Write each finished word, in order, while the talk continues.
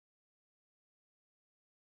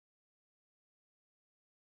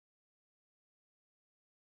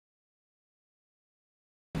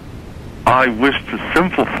I wish to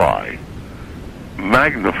simplify,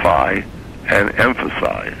 magnify, and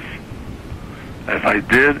emphasize, as I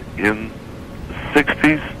did in the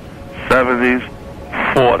 60s, 70s,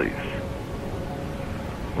 40s,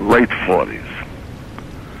 late 40s,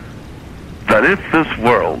 that if this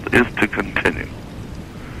world is to continue,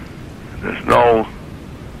 there's no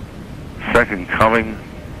second coming,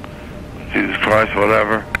 Jesus Christ,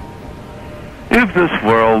 whatever, if this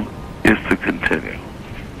world is to continue,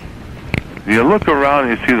 you look around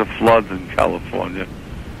and you see the floods in California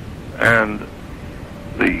and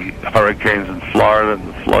the hurricanes in Florida and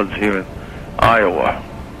the floods here in Iowa.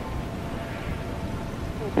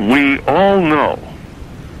 We all know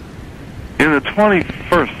in the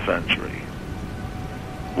 21st century,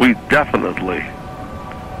 we definitely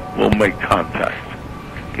will make contact,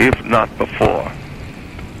 if not before,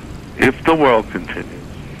 if the world continues,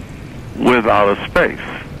 with outer space,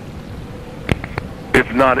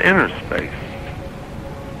 if not inner space.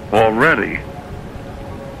 Already,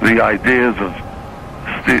 the ideas of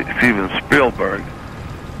Steven Spielberg,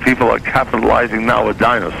 people are capitalizing now with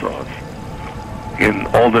dinosaurs in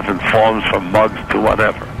all different forms, from mugs to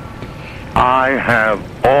whatever. I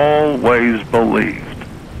have always believed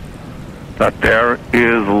that there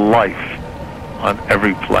is life on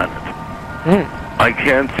every planet. I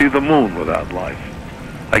can't see the moon without life.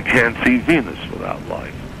 I can't see Venus without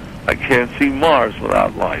life. I can't see Mars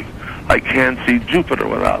without life. I can't see Jupiter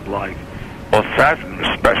without life, or Saturn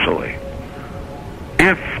especially.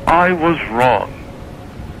 If I was wrong,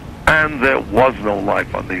 and there was no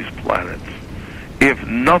life on these planets, if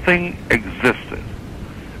nothing existed,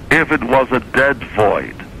 if it was a dead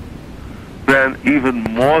void, then even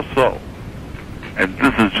more so, and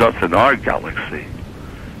this is just in our galaxy,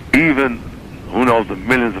 even, who knows, the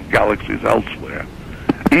millions of galaxies elsewhere,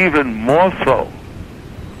 even more so,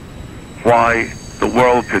 why the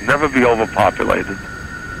world could never be overpopulated,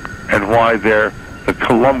 and why the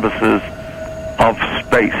Columbuses of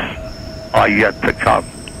space are yet to come.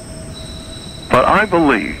 But I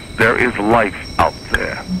believe there is life out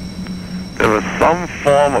there. There is some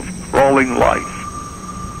form of crawling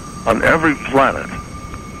life on every planet,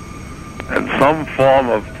 and some form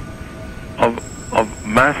of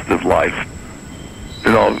massive life,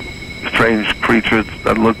 strange creatures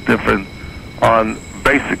that look different on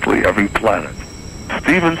basically every planet.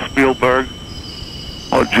 Steven Spielberg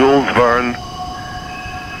or Jules Verne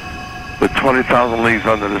with 20,000 Leagues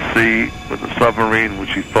Under the Sea, with the submarine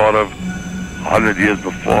which he thought of 100 years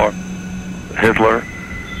before Hitler.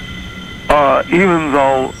 Even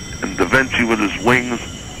though in Da Vinci with his wings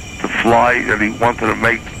to fly that he wanted to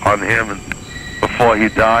make on him and before he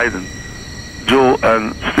died,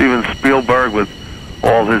 and Steven Spielberg with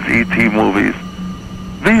all his E.T. movies,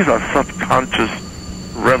 these are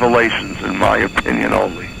subconscious revelations, in my opinion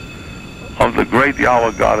only, of the great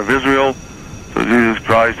Yahweh God of Israel, to Jesus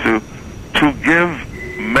Christ, to give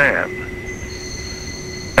man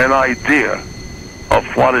an idea of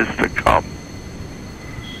what is to come.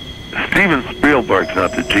 Steven Spielberg's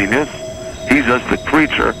not the genius. He's just a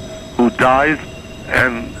creature who dies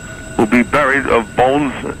and will be buried of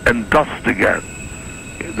bones and dust again.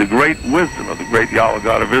 The great wisdom of the great Yahweh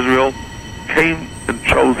God of Israel came and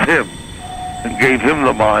chose him and gave him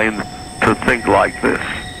the mind to think like this.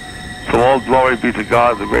 So all glory be to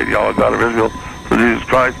God, the great Yahweh God of Israel, for Jesus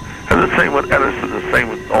Christ, and the same with Edison, the same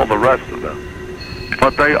with all the rest of them.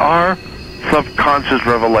 But they are subconscious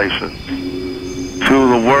revelations to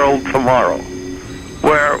the world tomorrow,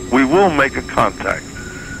 where we will make a contact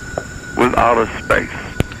with outer space,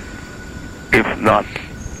 if not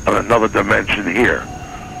on another dimension here,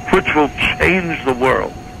 which will change the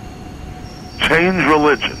world, change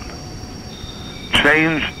religion,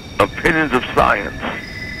 change opinions of science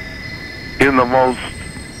in the most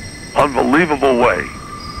unbelievable way.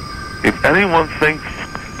 If anyone thinks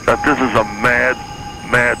that this is a mad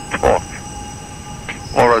talk,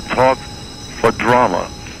 or a talk for drama,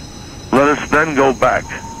 let us then go back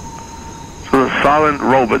to the silent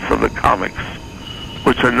robots of the comics,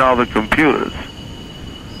 which are now the computers,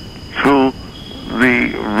 to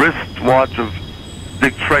the wristwatch of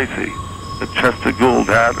Dick Tracy that Chester Gould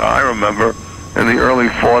had, I remember, in the early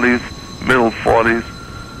 40s, middle 40s,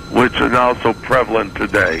 which are now so prevalent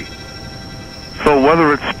today. So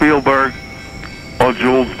whether it's Spielberg or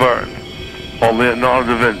Jules Verne or Leonardo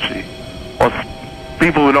da Vinci or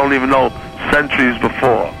people who don't even know centuries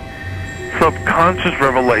before, subconscious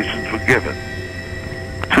revelations were given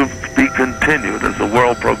to be continued as the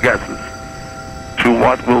world progresses to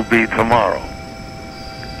what will be tomorrow.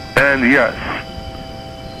 And yes,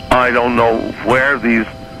 I don't know where these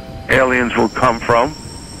aliens will come from,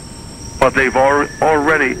 but they've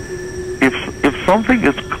already something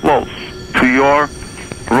is close to your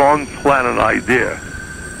wrong planet idea,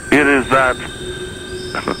 it is that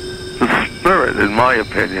the spirit, in my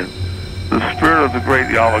opinion, the spirit of the great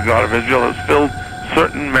Yahweh God of Israel has filled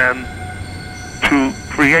certain men to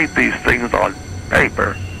create these things on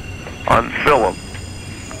paper, on film,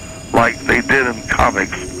 like they did in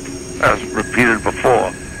comics, as repeated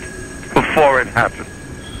before it happened.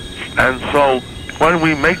 And so, when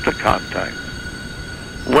we make the contact,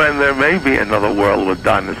 when there may be another world with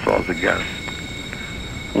dinosaurs again,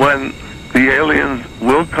 when the aliens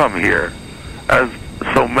will come here, as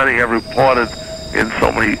so many have reported in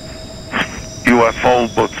so many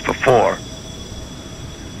UFO books before,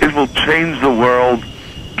 it will change the world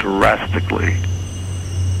drastically.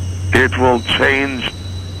 It will change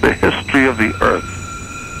the history of the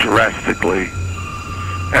earth drastically.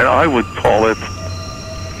 And I would call it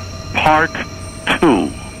part 2